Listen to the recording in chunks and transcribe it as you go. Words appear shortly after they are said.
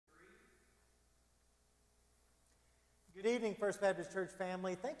Good evening, First Baptist Church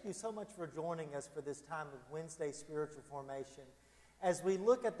family. Thank you so much for joining us for this time of Wednesday spiritual formation. As we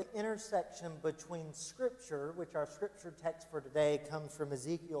look at the intersection between Scripture, which our Scripture text for today comes from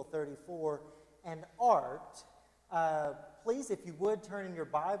Ezekiel 34, and art, please, if you would, turn in your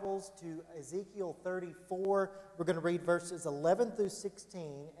Bibles to Ezekiel 34. We're going to read verses 11 through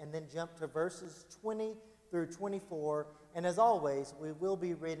 16 and then jump to verses 20 through 24. And as always, we will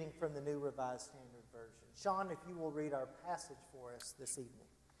be reading from the New Revised Standard Version. Shawn, if you will read our passage for us this evening.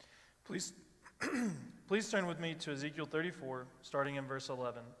 Please turn with me to Ezekiel 34, starting in verse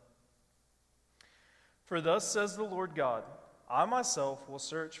 11. For thus says the Lord God, I myself will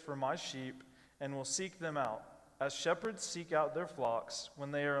search for my sheep and will seek them out, as shepherds seek out their flocks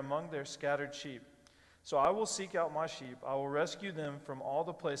when they are among their scattered sheep. So I will seek out my sheep. I will rescue them from all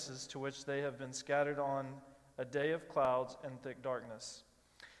the places to which they have been scattered on a day of clouds and thick darkness.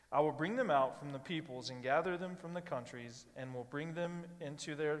 I will bring them out from the peoples and gather them from the countries and will bring them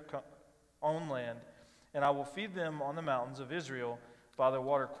into their own land, and I will feed them on the mountains of Israel by their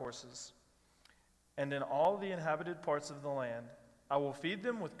watercourses. And in all the inhabited parts of the land, I will feed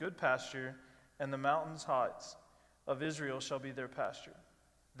them with good pasture, and the mountains heights of Israel shall be their pasture.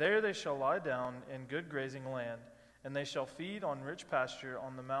 There they shall lie down in good grazing land, and they shall feed on rich pasture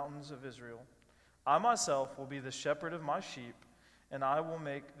on the mountains of Israel. I myself will be the shepherd of my sheep, and I will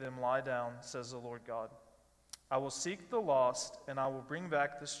make them lie down, says the Lord God. I will seek the lost, and I will bring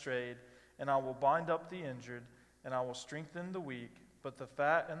back the strayed, and I will bind up the injured, and I will strengthen the weak, but the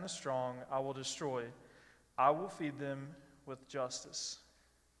fat and the strong I will destroy. I will feed them with justice.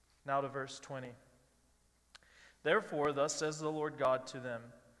 Now to verse 20. Therefore, thus says the Lord God to them,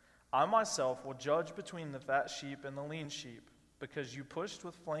 I myself will judge between the fat sheep and the lean sheep, because you pushed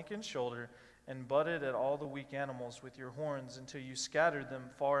with flank and shoulder, and butted at all the weak animals with your horns until you scattered them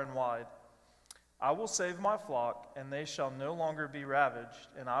far and wide. I will save my flock, and they shall no longer be ravaged,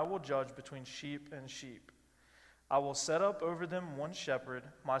 and I will judge between sheep and sheep. I will set up over them one shepherd,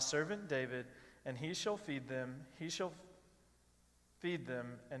 my servant David, and he shall feed them. He shall feed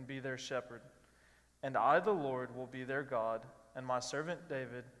them and be their shepherd. And I, the Lord, will be their God, and my servant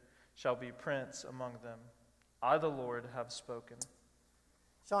David shall be prince among them. I, the Lord, have spoken.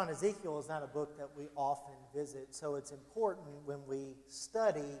 Shawn, Ezekiel is not a book that we often visit, so it's important when we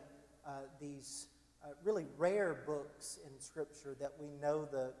study these really rare books in Scripture that we know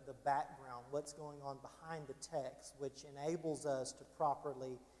the background, what's going on behind the text, which enables us to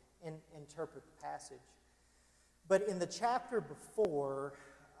properly interpret the passage. But in the chapter before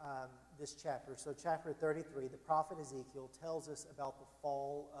this chapter, so chapter 33, the prophet Ezekiel tells us about the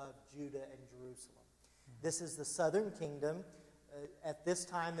fall of Judah and Jerusalem. This is the southern kingdom. At this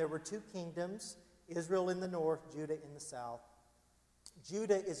time, there were two kingdoms, Israel in the north, Judah in the south.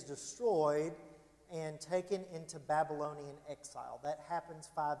 Judah is destroyed and taken into Babylonian exile. That happens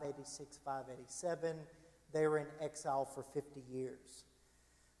 586, 587. They were in exile for 50 years.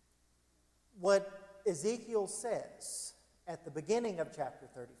 What Ezekiel says at the beginning of chapter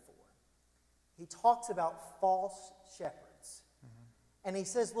 34, he talks about false shepherds. And he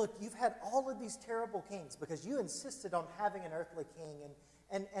says, look, you've had all of these terrible kings because you insisted on having an earthly king.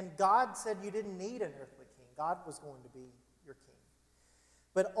 And God said you didn't need an earthly king. God was going to be your king.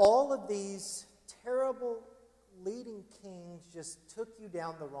 But all of these terrible leading kings just took you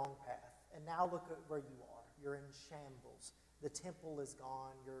down the wrong path. And now look at where you are. You're in shambles. The temple is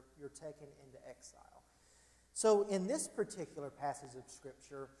gone. You're taken into exile. So in this particular passage of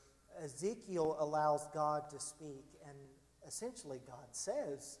Scripture, Ezekiel allows God to speak, and essentially God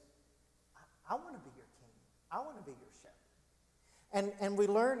says, I want to be your king. I want to be your shepherd. And we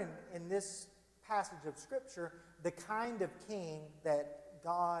learn in this passage of Scripture the kind of king that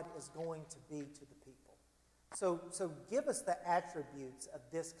God is going to be to the people. So give us the attributes of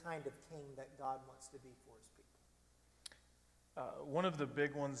this kind of king that God wants to be for his people. One of the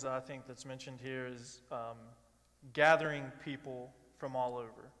big ones I think that's mentioned here is gathering people from all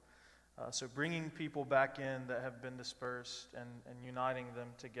over. So bringing people back in that have been dispersed and uniting them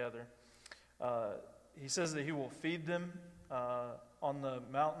together. He says that he will feed them on the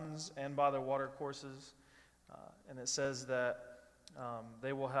mountains and by their watercourses. And it says that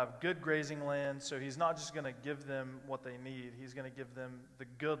they will have good grazing land. So he's not just going to give them what they need. He's going to give them the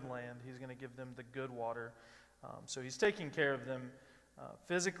good land. He's going to give them the good water. So he's taking care of them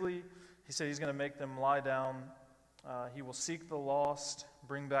physically. He said he's going to make them lie down. He will seek the lost,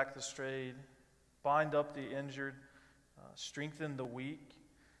 bring back the strayed, bind up the injured, strengthen the weak.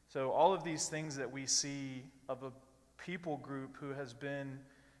 So all of these things that we see of a people group who has been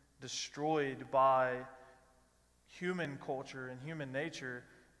destroyed by human culture and human nature,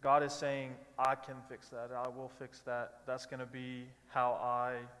 God is saying, I can fix that. I will fix that. That's going to be how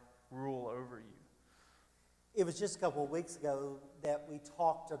I rule over you. It was just a couple of weeks ago that we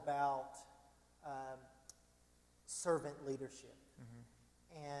talked about servant leadership.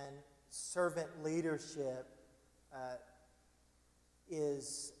 And servant leadership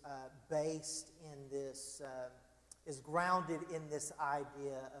is based in this, is grounded in this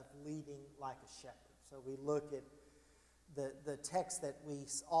idea of leading like a shepherd. So we look at the text that we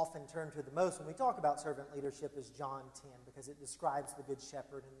often turn to the most when we talk about servant leadership is John 10, because it describes the good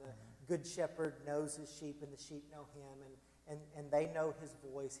shepherd, and the good shepherd knows his sheep and the sheep know him, and they know his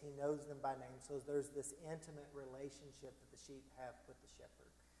voice. He knows them by name. So there's this intimate relationship that the sheep have with the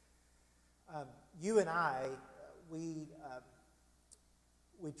shepherd. You and I, we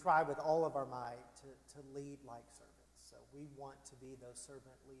try with all of our might to lead like servants. So we want to be those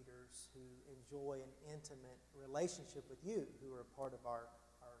servant leaders who enjoy an intimate relationship with you, who are part of our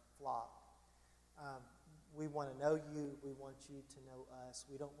flock. We want to know you. We want you to know us.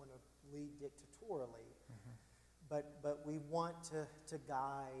 We don't want to lead dictatorially, but we want to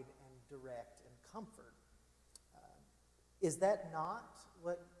guide and direct and comfort. Is that not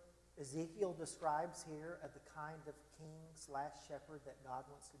what Ezekiel describes here of the kind of king/shepherd that God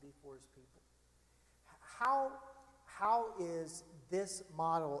wants to be for his people? How is this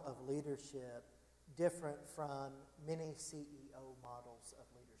model of leadership different from many CEO models of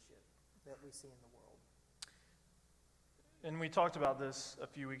leadership that we see in the world? And we talked about this a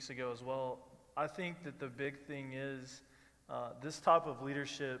few weeks ago as well. I think that the big thing is this type of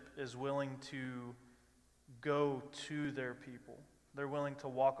leadership is willing to go to their people. They're willing to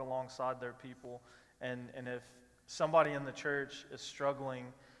walk alongside their people. And if somebody in the church is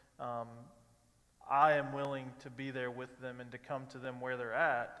struggling, I am willing to be there with them and to come to them where they're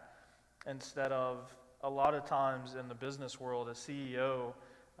at, instead of a lot of times in the business world, a CEO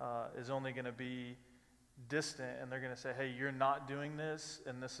is only going to be distant, and they're going to say, hey, you're not doing this,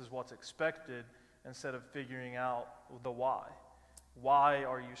 and this is what's expected, instead of figuring out the why. Why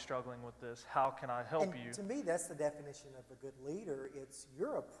are you struggling with this? How can I help you? To me, that's the definition of a good leader. It's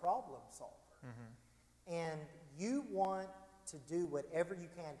you're a problem solver. And you want to do whatever you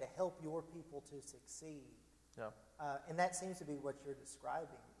can to help your people to succeed. Yeah. And that seems to be what you're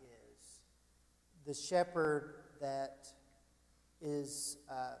describing, is the shepherd that is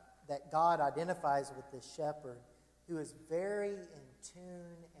that God identifies with this shepherd, who is very in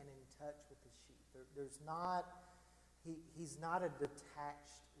tune and in touch with the sheep. There's not, he's not a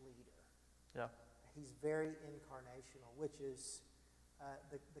detached leader. Yeah. He's very incarnational, which is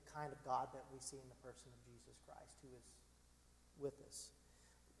the kind of God that we see in the person of Jesus Christ, who is with us.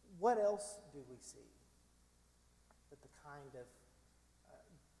 What else do we see that the kind of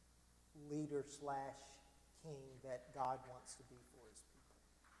leader/king that God wants to be for his people?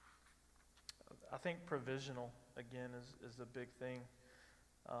 I think provisional, again, is the big thing.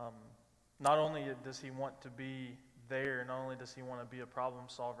 Not only does he want to be there, not only does he want to be a problem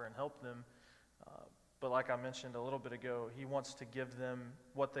solver and help them, but like I mentioned a little bit ago, he wants to give them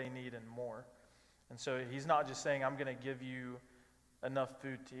what they need and more. And so he's not just saying, I'm going to give you enough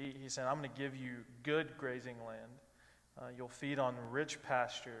food to eat. He's saying, I'm going to give you good grazing land. You'll feed on rich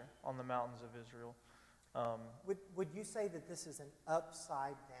pasture on the mountains of Israel. Would you say that this is an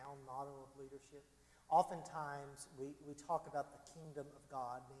upside-down model of leadership? Oftentimes, we talk about the kingdom of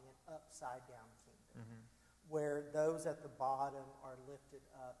God being an upside-down kingdom, where those at the bottom are lifted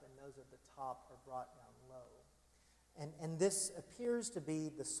up and those at the top are brought down low. And this appears to be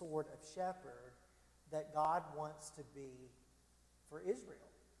the sort of shepherd that God wants to be for Israel.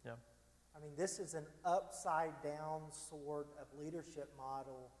 Yeah. I mean, this is an upside-down sort of leadership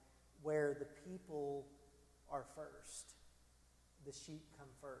model where the people are first. The sheep come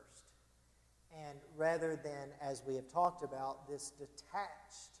first. And rather than, as we have talked about, this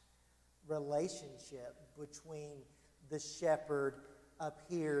detached relationship between the shepherd up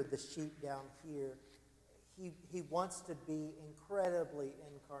here, the sheep down here, he wants to be incredibly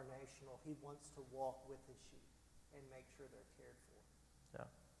incarnational. He wants to walk with his sheep and make sure they're cared for.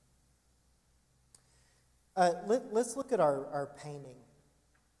 Yeah. Let's look at our painting.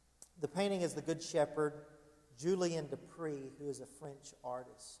 The painting is The Good Shepherd, Julien Dupree, who is a French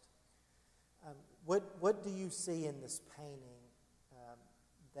artist. What do you see in this painting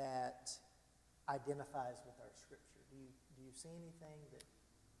that identifies with our scripture? Do you see anything that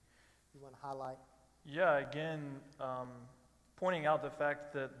you want to highlight? Yeah, again, pointing out the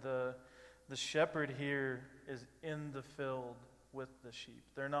fact that the shepherd here is in the field with the sheep.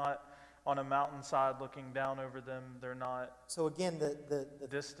 They're not on a mountainside looking down over them. They're not So again, the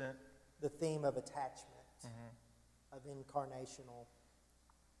distant. The theme of attachment, of incarnational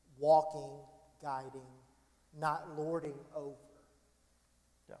walking, guiding, not lording over,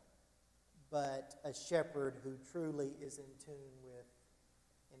 Yeah. but a shepherd who truly is in tune with,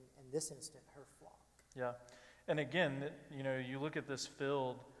 in this instant, her flock. Yeah. And again, you look at this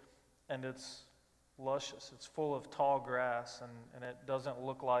field and it's luscious. It's full of tall grass, and it doesn't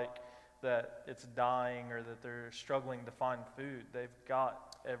look like that it's dying or that they're struggling to find food. They've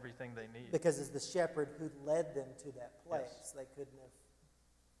got everything they need. Because it's the shepherd who led them to that place. Yes. They couldn't have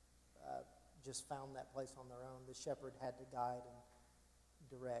just found that place on their own. The shepherd had to guide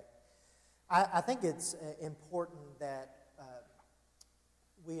and direct. I think it's important that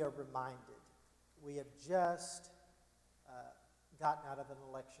we are reminded. We have just gotten out of an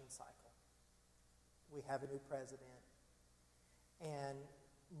election cycle. We have a new president. And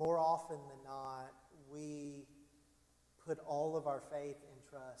more often than not, we put all of our faith and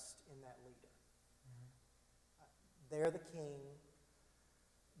trust in that leader. They're the king.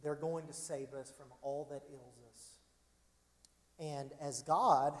 They're going to save us from all that ails us. And as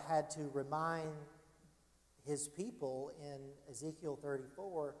God had to remind his people in Ezekiel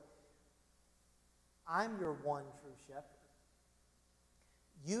 34, I'm your one true shepherd.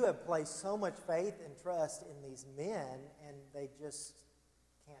 You have placed so much faith and trust in these men, and they just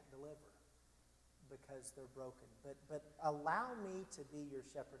can't deliver because they're broken. But allow me to be your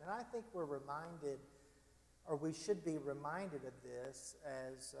shepherd. And I think we're reminded, or we should be reminded of this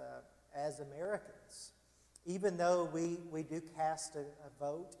as Americans. Even though we do cast a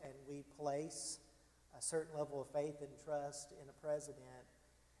vote and we place a certain level of faith and trust in a president,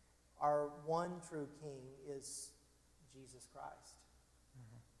 our one true king is Jesus Christ.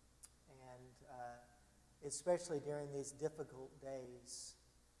 And especially during these difficult days,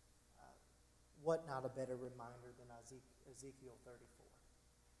 what not a better reminder than Ezekiel 34?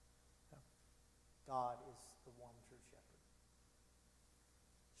 Yeah. God is the one true shepherd.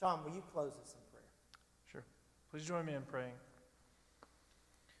 Shawn, will you close us in prayer? Sure. Please join me in praying.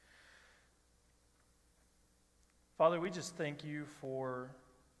 Father, we just thank you for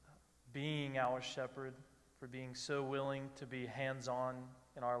being our shepherd, for being so willing to be hands-on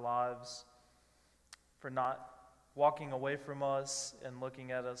in our lives, for not walking away from us and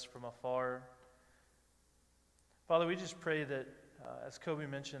looking at us from afar. Father, we just pray that, as Koby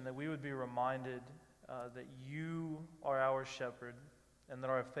mentioned, that we would be reminded that you are our shepherd and that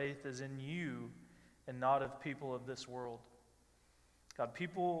our faith is in you and not of people of this world. God,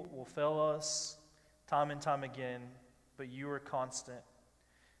 people will fail us time and time again, but you are constant.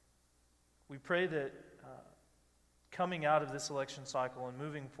 We pray that coming out of this election cycle and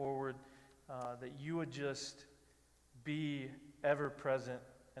moving forward, that you would just be ever present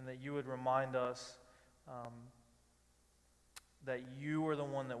and that you would remind us that you are the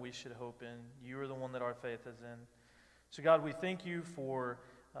one that we should hope in. You are the one that our faith is in. So God, we thank you for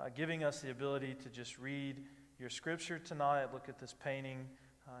giving us the ability to just read your scripture tonight, look at this painting,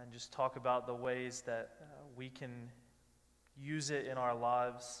 and just talk about the ways that we can use it in our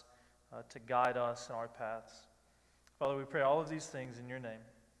lives to guide us in our paths. Father, we pray all of these things in your name.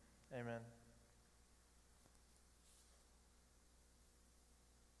 Amen.